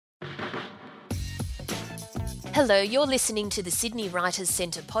Hello, you're listening to the Sydney Writers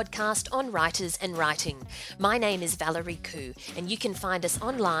Centre podcast on writers and writing. My name is Valerie Khoo, and you can find us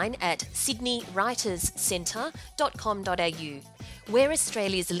online at sydneywriterscentre.com.au. We're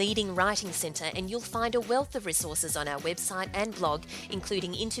Australia's leading writing centre, and you'll find a wealth of resources on our website and blog,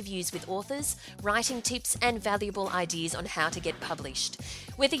 including interviews with authors, writing tips, and valuable ideas on how to get published.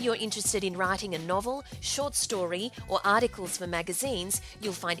 Whether you're interested in writing a novel, short story, or articles for magazines,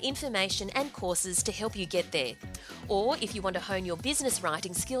 you'll find information and courses to help you get there. Or if you want to hone your business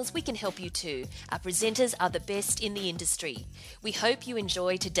writing skills, we can help you too. Our presenters are the best in the industry. We hope you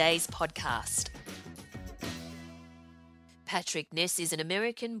enjoy today's podcast. Patrick Ness is an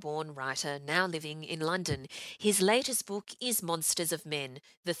American-born writer now living in London. His latest book is Monsters of Men,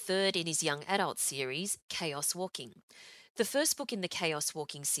 the third in his young adult series, Chaos Walking. The first book in the Chaos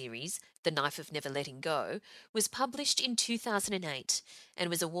Walking series, The Knife of Never Letting Go, was published in 2008 and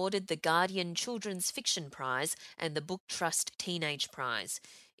was awarded the Guardian Children's Fiction Prize and the Book Trust Teenage Prize.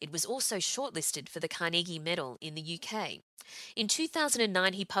 It was also shortlisted for the Carnegie Medal in the UK. In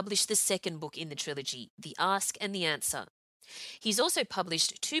 2009, he published the second book in the trilogy, The Ask and the Answer. He's also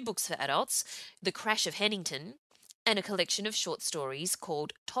published two books for adults, The Crash of Hennington, and a collection of short stories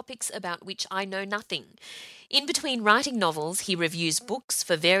called Topics About Which I Know Nothing. In between writing novels, he reviews books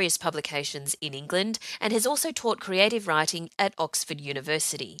for various publications in England and has also taught creative writing at Oxford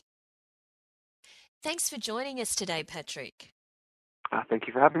University. Thanks for joining us today, Patrick. Thank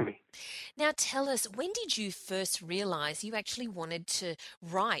you for having me. Now tell us, when did you first realise you actually wanted to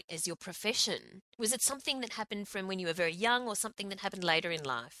write as your profession? Was it something that happened from when you were very young or something that happened later in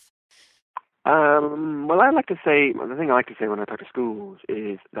life? Well, the thing I like to say when I talk to schools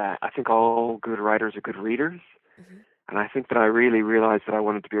is that I think all good writers are good readers. Mm-hmm. And I think that I really realized that I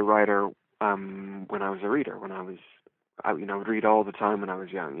wanted to be a writer when I was a reader, I would read all the time when I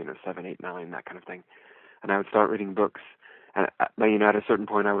was young, 7, 8, 9, that kind of thing. And I would start reading books. And, at a certain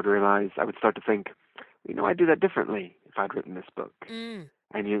point I would start to think, I'd do that differently if I'd written this book. Mm.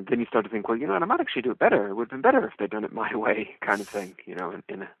 And then you start to think, well, I might actually do it better. It would have been better if they'd done it my way, kind of thing, in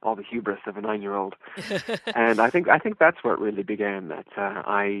all the hubris of a 9-year-old. And I think that's where it really began, that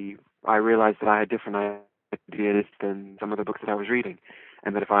I realized that I had different ideas than some of the books that I was reading,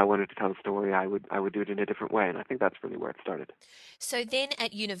 and that if I wanted to tell a story, I would do it in a different way. And I think that's really where it started. So then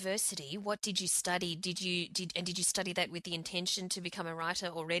at university, what did you study? Did you study that with the intention to become a writer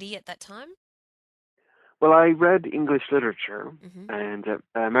already at that time? Well, I read English literature, mm-hmm. and at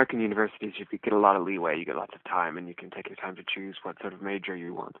American universities you get a lot of leeway. You get lots of time, and you can take your time to choose what sort of major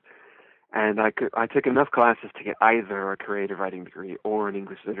you want. And I took enough classes to get either a creative writing degree or an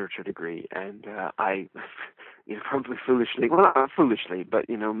English literature degree. And I, probably foolishly, well, not foolishly, but,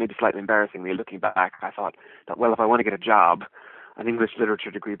 maybe slightly embarrassingly, looking back, I thought that, well, if I want to get a job, an English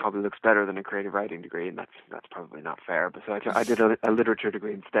literature degree probably looks better than a creative writing degree, and that's probably not fair. But so I did a literature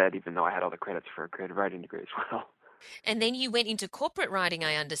degree instead, even though I had all the credits for a creative writing degree as well. And then you went into corporate writing,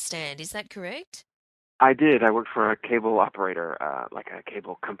 I understand. Is that correct? I did. I worked for a cable operator, like a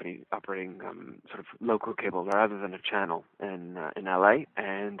cable company operating sort of local cable rather than a channel in LA,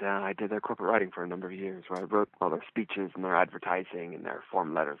 and I did their corporate writing for a number of years, where I wrote all their speeches and their advertising and their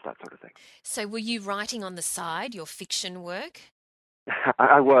form letters, that sort of thing. So were you writing on the side, your fiction work?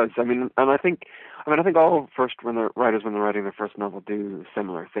 I was. And I think all when they're writing their first novel, do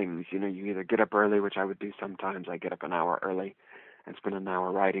similar things. You either get up early, which I would do sometimes. I get up an hour early and spend an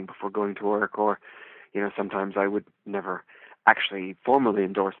hour writing before going to work, or sometimes I would never actually formally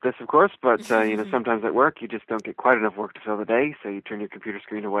endorse this, of course, but, sometimes at work you just don't get quite enough work to fill the day, so you turn your computer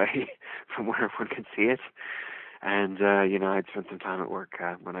screen away from where everyone can see it. And, I'd spend some time at work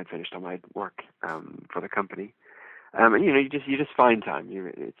when I'd finished all my work for the company. And, you just find time.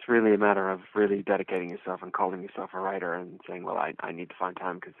 It's really a matter of really dedicating yourself and calling yourself a writer and saying, well, I need to find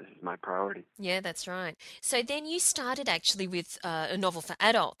time because this is my priority. Yeah, that's right. So then you started actually with a novel for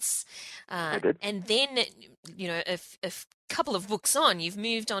adults. I did. And then, a couple of books on, you've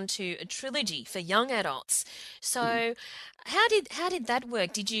moved on to a trilogy for young adults. So how did that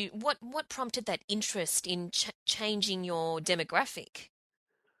work? What prompted that interest in changing your demographic?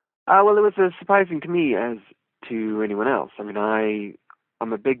 Well, it was as surprising to me as to anyone else. I'm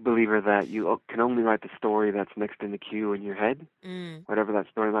a big believer that you can only write the story that's next in the queue in your head, whatever that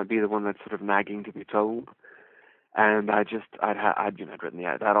story might be, the one that's sort of nagging to be told. And I'd written the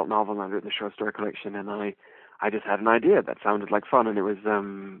adult novel, and I'd written the short story collection, and I just had an idea that sounded like fun, and it was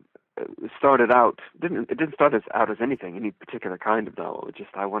it started out it didn't start out as any particular kind of novel. It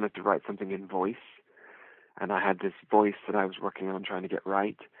just I wanted to write something in voice, and I had this voice that I was working on trying to get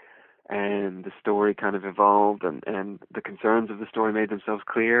right. And the story kind of evolved, and the concerns of the story made themselves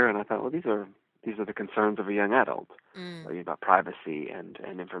clear. And I thought, well, these are these are the concerns of a young adult, Mm. about privacy and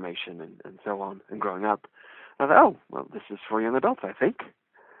information and so on, and growing up. I thought, oh, well, this is for young adults, I think.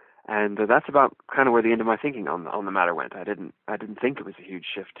 And that's about kind of where the end of my thinking on the matter went. I didn't think it was a huge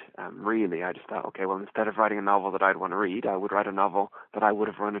shift, really. I just thought, okay, well, instead of writing a novel that I'd want to read, I would write a novel that I would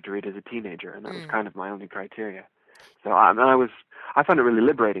have wanted to read as a teenager, and that was Mm. kind of my only criteria. So I found it really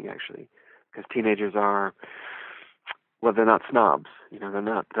liberating, actually, because teenagers are, well, they're not snobs.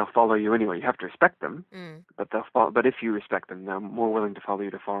 They'll follow you anyway. You have to respect them, Mm. but they'll follow. But if you respect them, they're more willing to follow you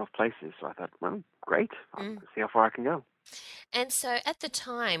to far off places. So I thought, well, great. I'll Mm. see how far I can go. And so at the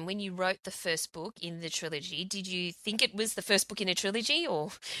time when you wrote the first book in the trilogy, did you think it was the first book in a trilogy, or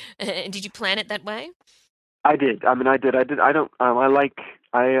did you plan it that way? I did. I mean, I did. I did. I don't. I like.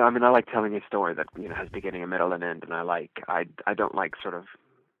 I mean, I like telling a story that has beginning, a middle, and end. And I don't like sort of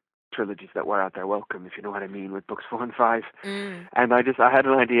trilogies that wear out their welcome, if you know what I mean, with books 4 and 5. Mm. And I had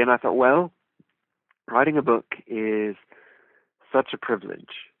an idea, and I thought, well, writing a book is such a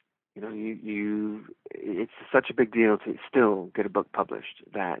privilege. It's such a big deal to still get a book published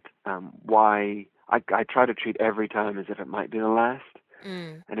that why I try to treat every time as if it might be the last.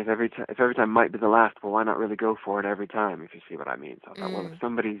 Mm. And if every time might be the last, well, why not really go for it every time, if you see what I mean? So I thought, well, if Mm.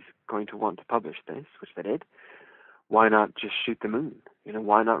 somebody's going to want to publish this, which they did, why not just shoot the moon?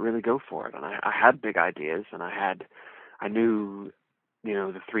 Why not really go for it? And I had big ideas, and I knew,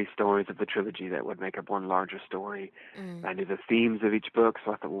 the 3 stories of the trilogy that would make up one larger story. Mm. I knew the themes of each book,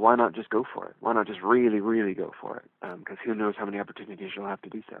 so I thought, well, why not just go for it? Why not just really, really go for it? Because who knows how many opportunities you'll have to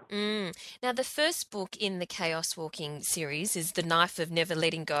do so. Mm. Now, the first book in the Chaos Walking series is The Knife of Never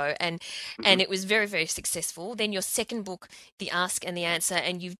Letting Go, Hmm. and it was very, very successful. Then your second book, The Ask and the Answer,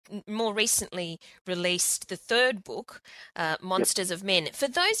 and you've more recently released the third book, Yep. Monsters of Men. For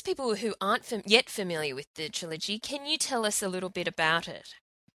those people who aren't yet familiar with the trilogy, can you tell us a little bit about it?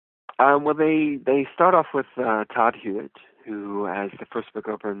 Well, they start off with Todd Hewitt, who, as the first book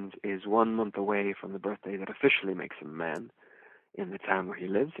opens, is 1 month away from the birthday that officially makes him a man in the town where he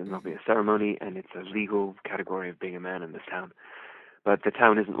lives, and there'll be Mm-hmm. a ceremony, and it's a legal category of being a man in this town. But the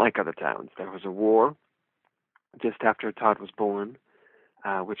town isn't like other towns. There was a war just after Todd was born,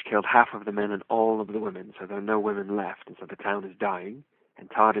 which killed half of the men and all of the women, so there are no women left, and so the town is dying. And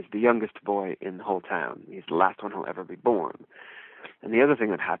Todd is the youngest boy in the whole town. He's the last one who'll ever be born. And the other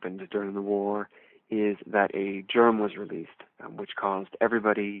thing that happened during the war is that a germ was released, which caused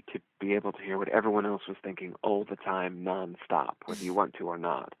everybody to be able to hear what everyone else was thinking all the time, non-stop, whether you want to or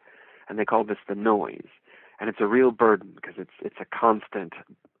not. And they call this the noise. And it's a real burden because it's a constant,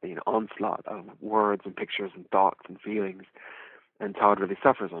 onslaught of words and pictures and thoughts and feelings. And Todd really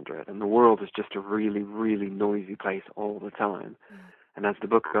suffers under it. And the world is just a really, really noisy place all the time. Mm. And as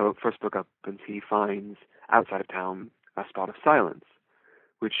the first book opens, he finds outside of town a spot of silence,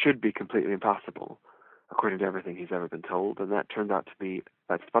 which should be completely impossible, according to everything he's ever been told. And that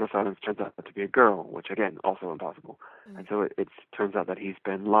spot of silence turns out to be a girl, which again, also impossible. And Mm. so it turns out that he's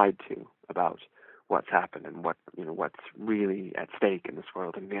been lied to about what's happened and what's really at stake in this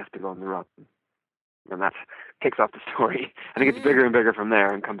world, and he has to go on the run. And that kicks off the story. And it gets Mm. bigger and bigger from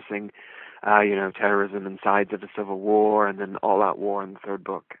there, encompassing, terrorism and sides of the Civil War, and then all-out war in the third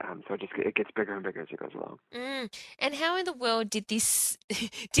book. So it gets bigger and bigger as it goes along. Mm. And how in the world did this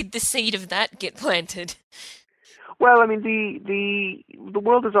did the seed of that get planted? Well, I mean, the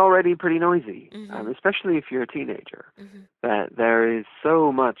world is already pretty noisy, Mm-hmm. especially if you're a teenager. Mm-hmm. That there is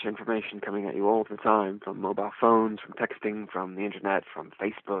so much information coming at you all the time, from mobile phones, from texting, from the internet, from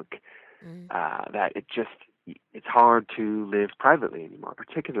Facebook, Mm. that it's hard to live privately anymore,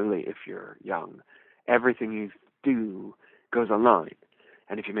 particularly if you're young. Everything you do goes online.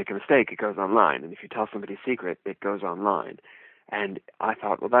 And if you make a mistake, it goes online. And if you tell somebody a secret, it goes online. And I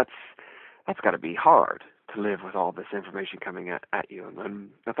thought, well, that's got to be hard to live with all this information coming at you.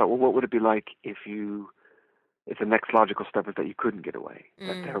 And I thought, well, what would it be like if the next logical step is that you couldn't get away,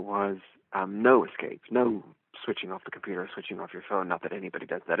 that Mm. there was no escape, no switching off the computer, switching off your phone. Not that anybody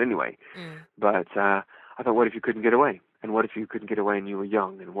does that anyway. Mm. But I thought, what if you couldn't get away? And what if you couldn't get away and you were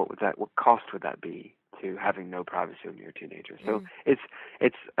young? And what cost would that be to having no privacy when you're a teenager? So Mm.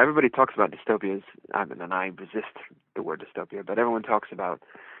 it's everybody talks about dystopias. I mean, and I resist the word dystopia, but everyone talks about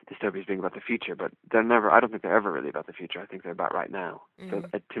dystopias being about the future. But they're never. I don't think they're ever really about the future. I think they're about right now. So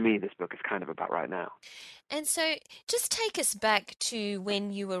Mm. to me, this book is kind of about right now. And so just take us back to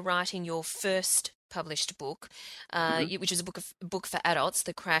when you were writing your first published book, Hmm. which was a book for adults,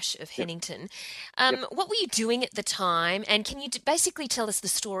 The Crash of Yep. Hennington. Yep. What were you doing at the time? And can you basically tell us the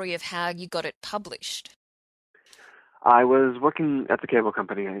story of how you got it published? I was working at the cable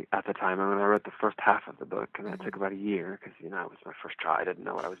company at the time, and when I wrote the first half of the book, and that Mm-hmm. took about a year because it was my first try. I didn't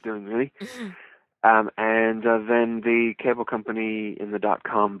know what I was doing really. Mm-hmm. And then the cable company in the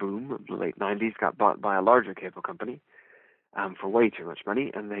dot-com boom of the late 90s got bought by a larger cable company for way too much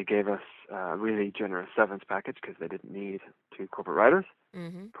money, and they gave us a really generous severance package because they didn't need two corporate writers,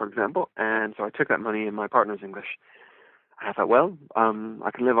 for example. And so I took that money in my partner's English. I thought, well,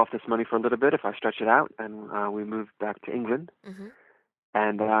 I can live off this money for a little bit if I stretch it out, and we moved back to England.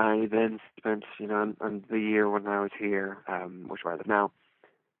 And I then spent, on the year when I was here, which where I live now,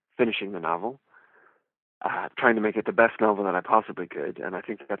 finishing the novel, trying to make it the best novel that I possibly could. And I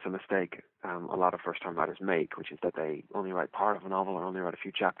think that's a mistake a lot of first-time writers make, which is that they only write part of a novel or only write a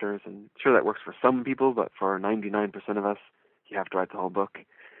few chapters. And sure, that works for some people, but for 99% of us, you have to write the whole book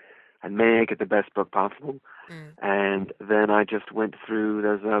and make it the best book possible. And then I just went through,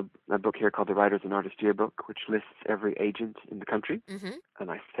 there's a book here called The Writers and Artists Yearbook, which lists every agent in the country. And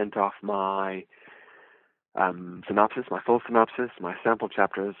I sent off my synopsis, my full synopsis, my sample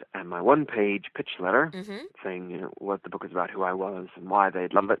chapters, and my one-page pitch letter saying, what the book is about, who I was, and why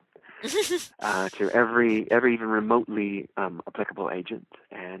they'd love it, to every even remotely applicable agent.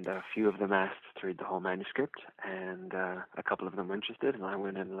 And a few of them asked to read the whole manuscript, and a couple of them were interested, and I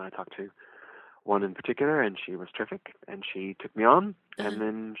went in and I talked to one in particular, and she was terrific, and she took me on, and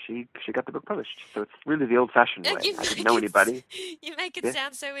then she got the book published. So it's really the old-fashioned way. I didn't know anybody. You make it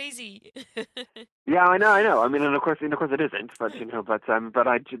sound so easy. Yeah, I know. I mean, and of course it isn't. But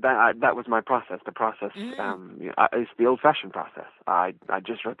that was my process. The process is the old-fashioned process. I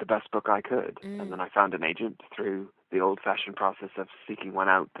just wrote the best book I could, and then I found an agent through the old-fashioned process of seeking one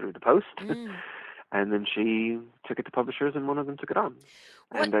out through the post. And then she took it to publishers, and one of them took it on.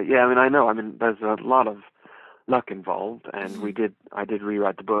 And I know. I mean, there's a lot of luck involved, and I did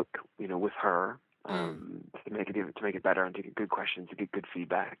rewrite the book, with her to make it better and to get good questions, to get good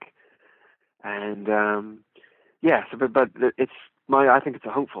feedback. And but it's I think it's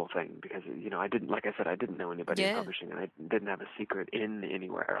a hopeful thing because I didn't, like I said, I didn't know anybody in publishing, and I didn't have a secret in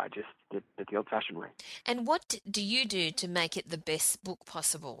anywhere. I just did it the old-fashioned way. And what do you do to make it the best book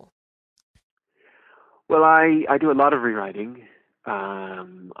possible? Well, I do a lot of rewriting.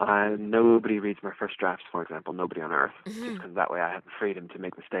 Nobody reads my first drafts, for example. Nobody on earth, just because that way I have the freedom to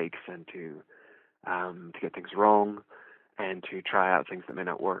make mistakes and to get things wrong, and to try out things that may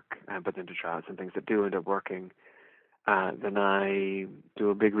not work, but then to try out some things that do end up working. Then I do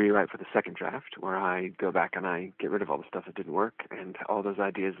a big rewrite for the second draft, where I go back and I get rid of all the stuff that didn't work, and all those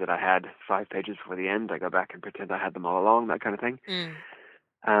ideas that I had 5 pages before the end, I go back and pretend I had them all along, that kind of thing.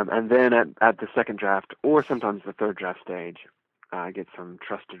 And then at the second draft, or sometimes the third draft stage, I get some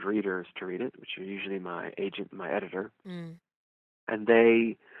trusted readers to read it, which are usually my agent and my editor. And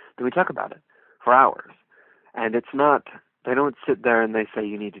then we talk about it for hours. And it's not, they don't sit there and they say,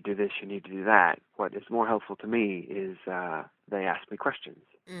 you need to do this, you need to do that. What is more helpful to me is they ask me questions.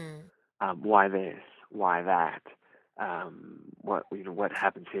 Why this? Why that? What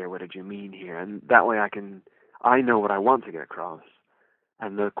happens here? What did you mean here? And that way I know what I want to get across.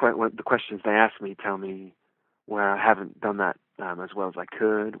 And the questions they ask me tell me where I haven't done that as well as I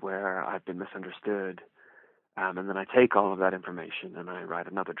could, where I've been misunderstood. And then I take all of that information and I write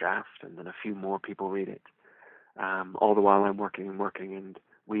another draft, and then a few more people read it. All the while I'm working and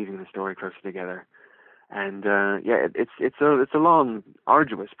weaving the story closer together. And it's a long,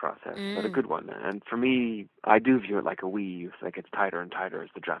 arduous process, but a good one. And for me, I do view it like a weave that gets tighter and tighter as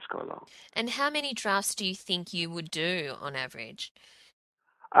the drafts go along. And how many drafts do you think you would do on average?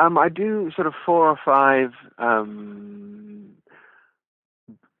 I do sort of 4 or 5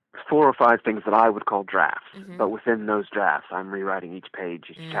 things that I would call drafts. But within those drafts, I'm rewriting each page,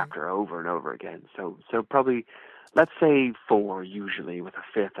 each chapter over and over again. So probably, let's say 4 usually, with a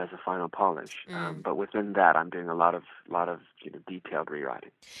 5th as a final polish. But within that, I'm doing a lot of detailed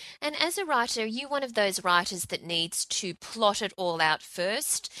rewriting. And as a writer, are you one of those writers that needs to plot it all out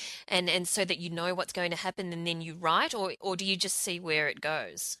first, and so that you know what's going to happen, and then you write, or do you just see where it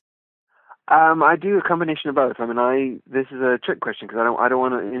goes? I do a combination of both. I mean, this is a trick question because I don't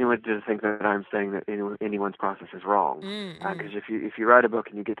want anyone to think that I'm saying that anyone's process is wrong. Because if you write a book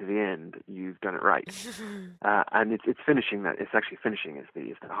and you get to the end, you've done it right. And it's finishing that. It's actually finishing is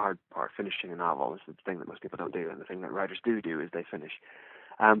the hard part. Finishing a novel is the thing that most people don't do, and the thing that writers do is they finish.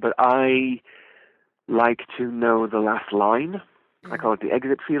 But I like to know the last line. I call it the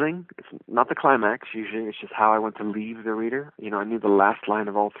exit feeling. It's not the climax, usually. It's just how I want to leave the reader. I knew the last line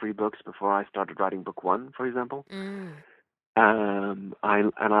of all 3 books before I started writing book 1, for example.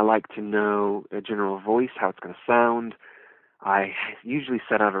 I like to know a general voice, how it's going to sound. I usually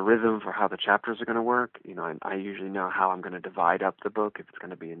set out a rhythm for how the chapters are going to work. I usually know how I'm going to divide up the book, if it's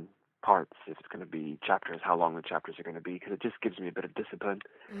going to be in parts, if it's going to be chapters, how long the chapters are going to be, because it just gives me a bit of discipline.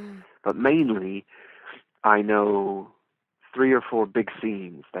 Mm. But mainly, I know 3 or 4 big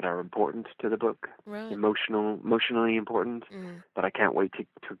scenes that are important to the book, Right. emotionally important, that I can't wait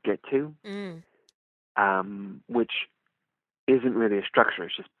to get to, which isn't really a structure.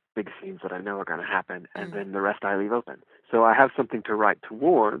 It's just big scenes that I know are going to happen, and then the rest I leave open. So I have something to write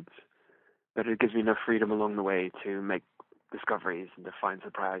towards, but it gives me enough freedom along the way to make discoveries and to find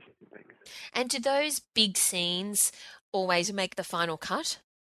surprises and things. And do those big scenes always make the final cut?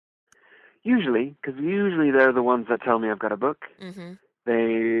 Usually, because usually they're the ones that tell me I've got a book. Mm-hmm.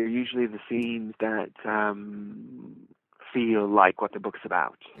 They're usually the scenes that feel like what the book's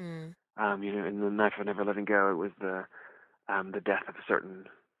about. Mm. In The Knife of Never Letting Go, it was the death of a certain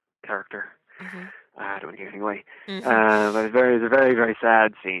character. Mm-hmm. I don't want to give anything away. Mm-hmm. But it's a very, very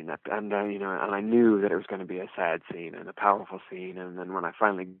sad scene, and I knew that it was going to be a sad scene and a powerful scene. And then when I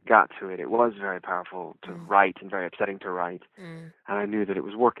finally got to it, it was very powerful to write and very upsetting to write. And I knew that it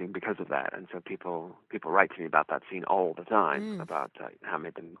was working because of that. And so people write to me about that scene all the time, about how it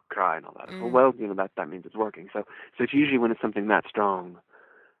made them cry and all that. Well, that means it's working. So it's usually when it's something that strong,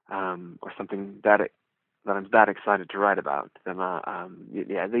 or something that I'm that excited to write about, then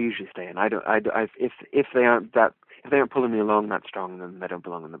they usually stay in. If they aren't pulling me along that strong, then they don't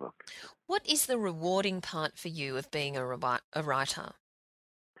belong in the book. What is the rewarding part for you of being a writer?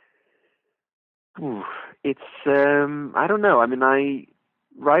 Ooh, it's I don't know. I mean,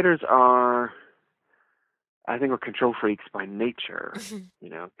 writers are, I think, we're control freaks by nature.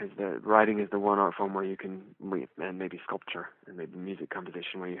 Because the writing is the one art form where you can, and maybe sculpture and maybe music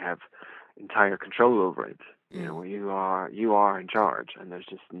composition, where you have entire control over it. Where you are in charge, and there's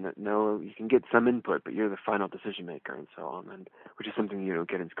just no, you can get some input, but you're the final decision maker, and so on, and which is something you don't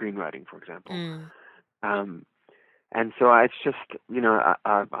get in screenwriting, for example. And so it's just,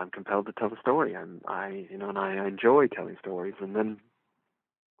 I'm compelled to tell the story. And I enjoy telling stories, and then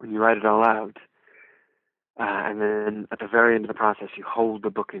when you write it all out. And then at the very end of the process, you hold the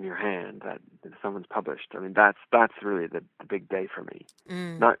book in your hand that someone's published. I mean, that's really the big day for me.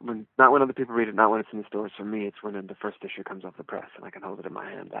 Not when other people read it, not when it's in the stores. For me, it's when the first issue comes off the press and I can hold it in my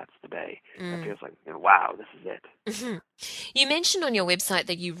hand. That's the day. It feels like, wow, this is it. You mentioned on your website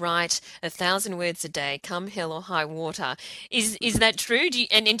that you write 1,000 words a day, come hell or high water. Is that true? Do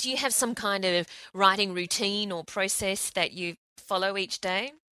you have some kind of writing routine or process that you follow each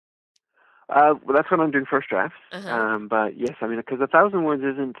day? Well, that's when I'm doing first drafts. Uh-huh. But yes, I mean, because 1,000 words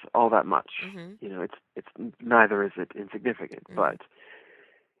isn't all that much. Mm-hmm. It's neither is it insignificant, but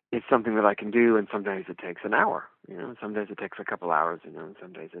it's something that I can do, and some days it takes an hour. Some days it takes a couple hours. And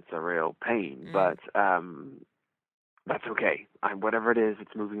some days it's a real pain. But that's okay. Whatever it is,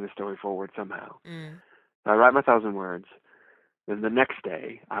 it's moving the story forward somehow. So I write my 1,000 words. Then the next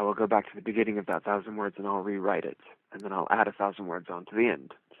day, I will go back to the beginning of that 1,000 words and I'll rewrite it. And then I'll add 1,000 words on to the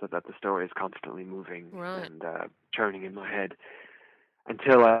end so that the story is constantly moving and churning in my head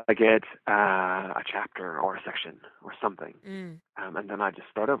until I get a chapter or a section or something. And then I just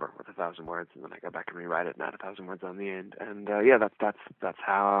start over with 1,000 words, and then I go back and rewrite it and add 1,000 words on the end. And that's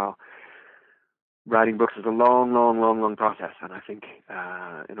how writing books is a long, long, long, long process. And I think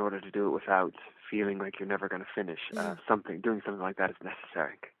in order to do it without feeling like you're never going to finish doing something like that is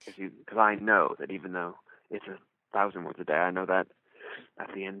necessary. Because I know that even though it's 1,000 words a day, I know that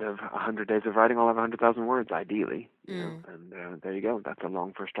at the end of 100 days of writing, I'll have 100,000 words, ideally. And there you go. That's a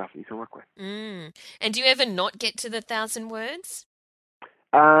long first draft that you can work with. And do you ever not get to the 1,000 words?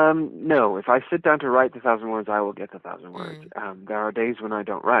 No. If I sit down to write the 1,000 words, I will get the 1,000 words. There are days when I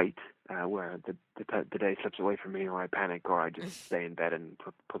don't write, where the day slips away from me, or I panic, or I just stay in bed and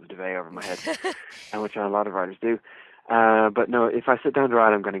put the duvet over my head, which a lot of writers do. But no, if I sit down to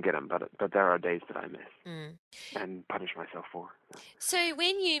write, I'm going to get them. But there are days that I miss and punish myself for. So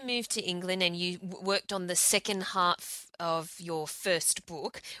when you moved to England and you worked on the second half of your first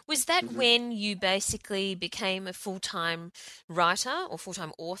book, was that when you basically became a full-time writer or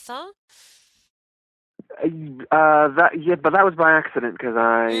full-time author? But that was by accident because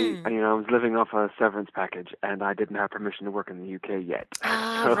I was living off a severance package and I didn't have permission to work in the UK yet.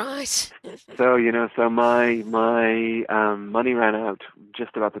 Right. So my money ran out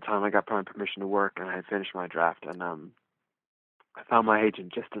just about the time I got permission to work, and I had finished my draft, and I found my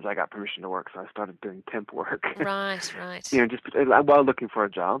agent just as I got permission to work, so I started doing temp work. Right. Just while looking for a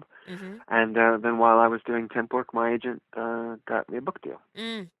job, and then while I was doing temp work, my agent got me a book deal.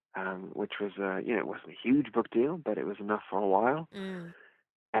 Which was, it wasn't a huge book deal, but it was enough for a while.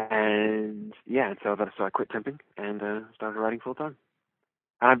 And so I quit temping and started writing full time.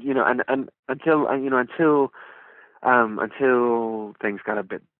 And until things got a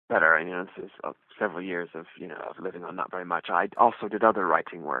bit better. I mean, this is several years of of living on not very much. I also did other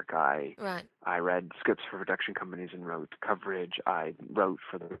writing work. Right. I read scripts for production companies and wrote coverage. I wrote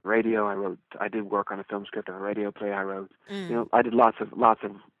for the radio. I did work on a film script of a radio play I wrote. I did lots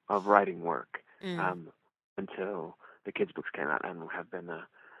of writing work until the kids' books came out and have been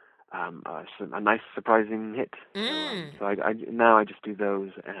a nice surprising hit. So now I just do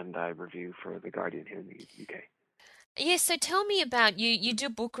those and I review for The Guardian here in the UK. Yeah, so tell me about you do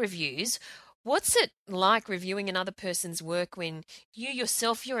book reviews. What's it like reviewing another person's work when you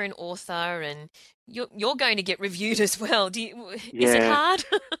yourself you're an author and you're going to get reviewed as well? Is it Yeah. hard?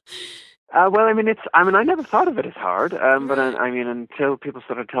 Well, I mean, I never thought of it as hard, but Right. I mean, until people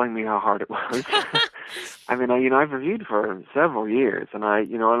started telling me how hard it was. I mean, I've reviewed for several years, and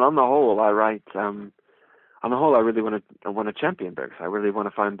and on the whole, I write. On the whole, I really want to champion books. I really want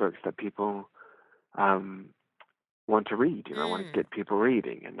to find books that people um, want to read. I want to Mm. get people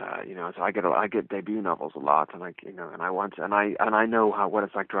reading, and so I get debut novels a lot, and I know what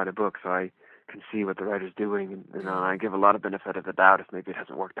it's like to write a book, so I can see what the writer's doing, and I give a lot of benefit of the doubt if maybe it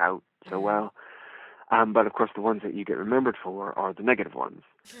hasn't worked out so Mm. well. But of course, the ones that you get remembered for are the negative ones.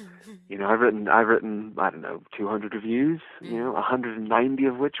 Mm. I've written I don't know 200 reviews. Mm. 190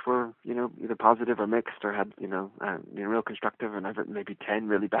 of which were either positive or mixed or had real constructive, and I've written maybe 10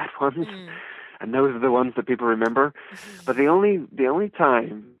 really bad ones, Mm. and those are the ones that people remember. But the only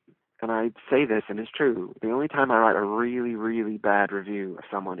time, and I say this and it's true, the only time I write a really really bad review of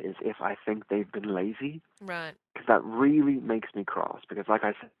someone is if I think they've been lazy, Right. because that really makes me cross. Because like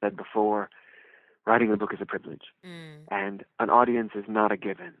I said before, writing a book is a privilege, Mm. and an audience is not a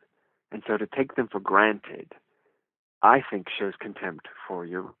given. And so to take them for granted, I think shows contempt for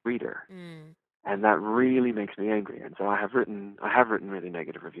your reader. Mm. And that really makes me angry. And so I have written really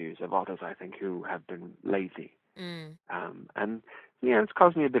negative reviews of authors I think who have been lazy. Mm. And it's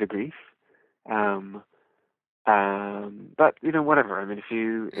caused me a bit of grief. Um, but whatever. I mean, if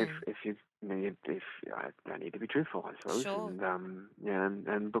you if I need to be truthful, I suppose. Sure.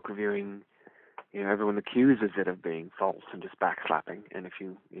 And book reviewing, everyone accuses it of being false and just backslapping. And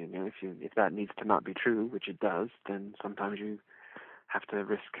if that needs to not be true, which it does, then sometimes you have to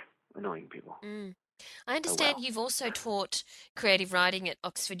risk annoying people. Mm. I Oh understand well. you've also taught creative writing at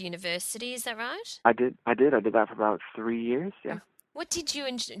Oxford University, is that right? I did that for about 3 years. Yeah. Mm. What did you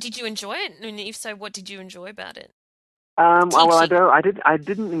enjoy it? And if so, what did you enjoy about it? Well, Teaching. I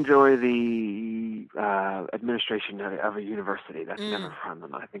didn't enjoy the administration of a university. That's never Mm. fun,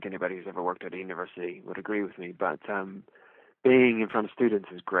 and I think anybody who's ever worked at a university would agree with me. But being in front of students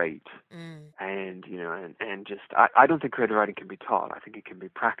is great, Mm. and and just I don't think creative writing can be taught. I think it can be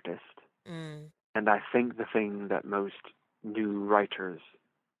practiced, Mm. and I think the thing that most new writers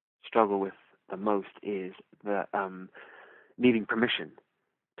struggle with the most is the needing permission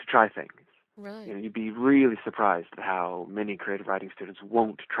to try things. Right. You'd be really surprised at how many creative writing students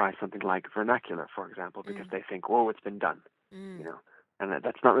won't try something like vernacular, for example, because Mm. they think, "Oh, it's been done," you Mm. know, and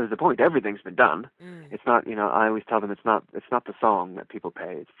that's not really the point. Everything's been done. Mm. It's not, I always tell them it's not the song that people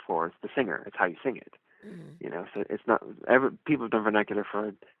pay for; it's the singer. It's how you sing it, Mm. So it's not people have done vernacular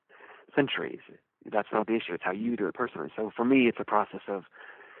for centuries. That's not the issue. It's how you do it personally. So for me, it's a process of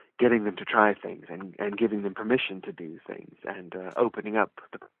getting them to try things and giving them permission to do things and opening up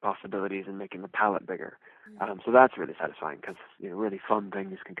the possibilities and making the palette bigger. Mm. So that's really satisfying because really fun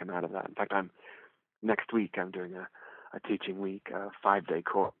things can come out of that. In fact, next week I'm doing a teaching week, a 5-day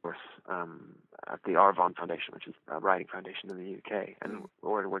course at the Arvon Foundation, which is a writing foundation in the UK, and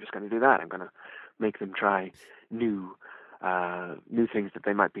Mm. we're just going to do that. I'm going to make them try new things that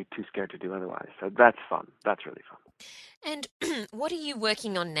they might be too scared to do otherwise. So that's fun. That's really fun. And what are you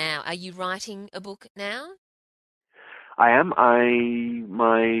working on now? Are you writing a book now? I am.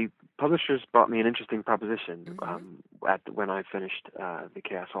 My publishers brought me an interesting proposition Mm-hmm. when I finished the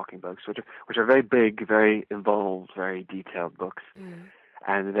Chaos Walking books, which are very big, very involved, very detailed books, Mm.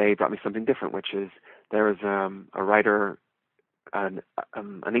 and they brought me something different, which is there was a writer, an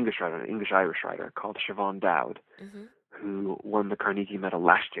English writer, an English Irish writer called Siobhan Dowd, Mm-hmm. who won the Carnegie Medal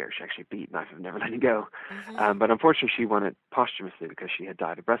last year. She actually beat Knife of Never Letting Go, Mm-hmm. but unfortunately she won it posthumously because she had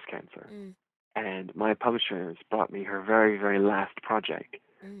died of breast cancer. Mm. And my publishers brought me her very, very last project,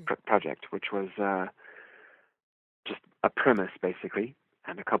 Mm. which was just a premise, basically,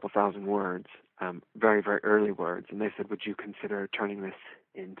 and a couple thousand words, very, very early words. And they said, would you consider turning this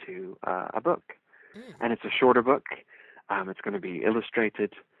into a book? Mm. And it's a shorter book. It's going to be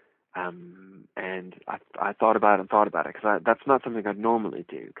illustrated. And I thought about it and thought about it because that's not something I'd normally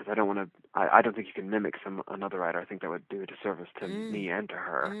do because I don't want to. I don't think you can mimic another writer. I think that would do a disservice to Mm. me and to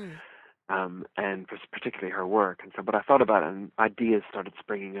her. Mm. and particularly her work. And so, but I thought about it, and ideas started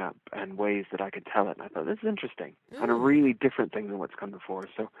springing up, and ways that I could tell it. And I thought, this is interesting, and a really different thing than what's come before.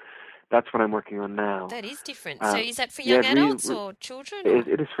 So that's what I'm working on now. That is different. So is that for young adults or children? Or?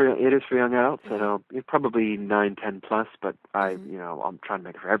 It is for young adults. Mm-hmm. Probably 9, 10 plus, but I'm trying to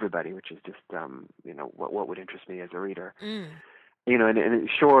make it for everybody, which is just what would interest me as a reader. Mm. And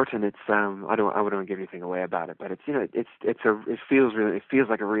it's short, and it's I wouldn't give anything away about it, but it feels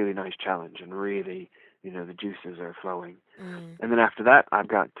like a really nice challenge, and really the juices are flowing. Mm. And then after that, I've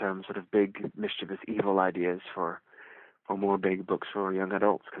got sort of big, mischievous, evil ideas for more big books for young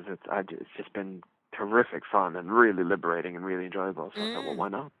adults, because it's just been terrific fun and really liberating and really enjoyable. So I thought, well, why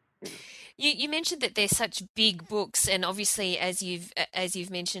not? You mentioned that they're such big books, and obviously, as you've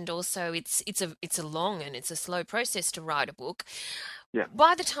mentioned, also it's a long and it's a slow process to write a book. Yeah.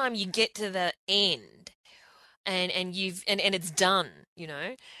 By the time you get to the end, and it's done,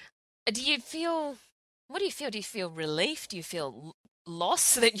 do you feel? What do you feel? Do you feel relief? Do you feel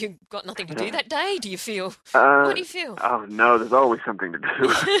loss that you've got nothing to do that day? Do you feel? What do you feel? Oh no, there's always something to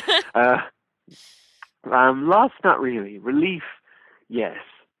do. Loss, not really. Relief, yes.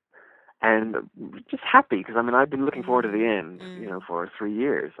 And just happy, because I've been looking forward to the end, for 3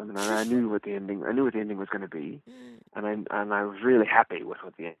 years. I knew what the ending was going to be, and I was really happy with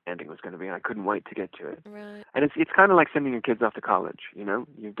what the ending was going to be, and I couldn't wait to get to it. Right. And it's kind of like sending your kids off to college.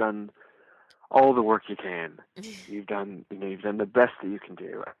 You've done all the work you can. You've done the best that you can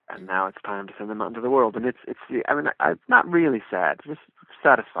do, and now it's time to send them out into the world. And it's not really sad, just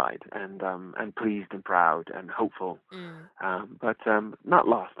satisfied and pleased and proud and hopeful, but not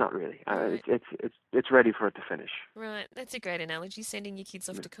lost, not really. Right. It's ready for it to finish. Right, that's a great analogy, sending your kids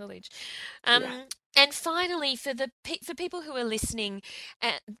off to college. Yeah. And finally, for people who are listening,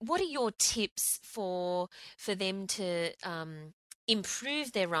 what are your tips for them to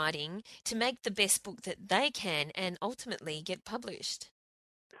improve their writing to make the best book that they can and ultimately get published?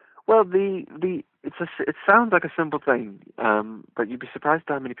 Well, it sounds like a simple thing, but you'd be surprised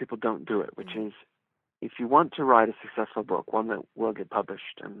how many people don't do it, which is, if you want to write a successful book, one that will get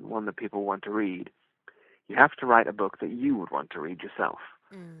published and one that people want to read, you have to write a book that you would want to read yourself.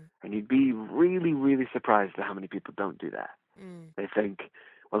 And you'd be really, really surprised at how many people don't do that. They think,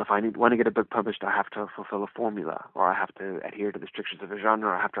 well, if I want to get a book published, I have to fulfill a formula, or I have to adhere to the strictures of a genre,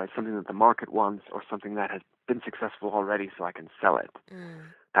 or I have to write something that the market wants, or something that has been successful already so I can sell it.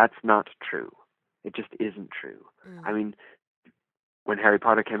 That's not true. It just isn't true. When Harry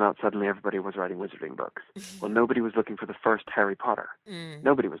Potter came out, suddenly everybody was writing wizarding books. Well, nobody was looking for the first Harry Potter.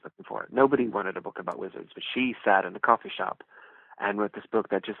 Nobody was looking for it. Nobody wanted a book about wizards, but she sat in a coffee shop and wrote this book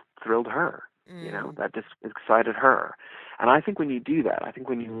that just thrilled her. That just excited her. And I think when you do that, I think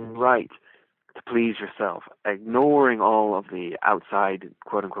when you write to please yourself, ignoring all of the outside,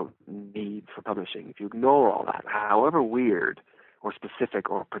 quote-unquote, needs for publishing, if you ignore all that, however weird or specific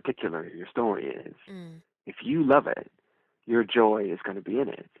or particular your story is, if you love it, your joy is going to be in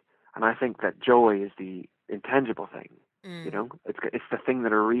it. And I think that joy is the intangible thing. It's the thing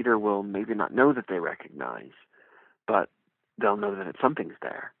that a reader will maybe not know that they recognize, but they'll know that something's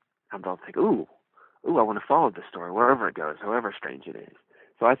there. And they'll think, ooh, I want to follow this story wherever it goes, however strange it is.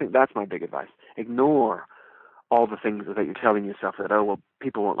 So I think that's my big advice. Ignore all the things that you're telling yourself that, oh, well,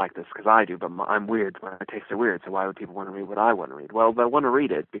 people won't like this because I do, but I'm weird. My tastes are weird, so why would people want to read what I want to read? Well, they'll want to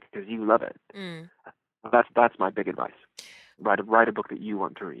read it because you love it. That's my big advice. Write a book that you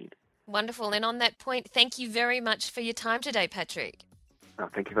want to read. Wonderful. And on that point, thank you very much for your time today, Patrick. Oh,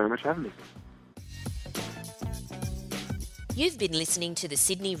 thank you very much for having me. You've been listening to the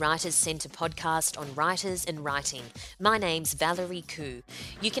Sydney Writers Centre podcast on writers and writing. My name's Valerie Khoo.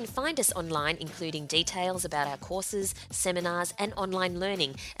 You can find us online, including details about our courses, seminars and online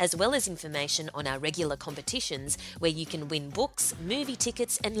learning, as well as information on our regular competitions where you can win books, movie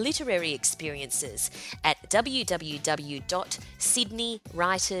tickets and literary experiences at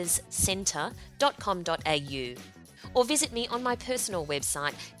www.sydneywriterscentre.com.au, or visit me on my personal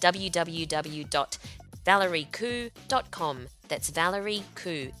website www.ValerieKhoo.com. That's Valerie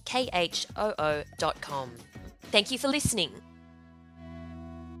Khoo, KHOO.com. Thank you for listening.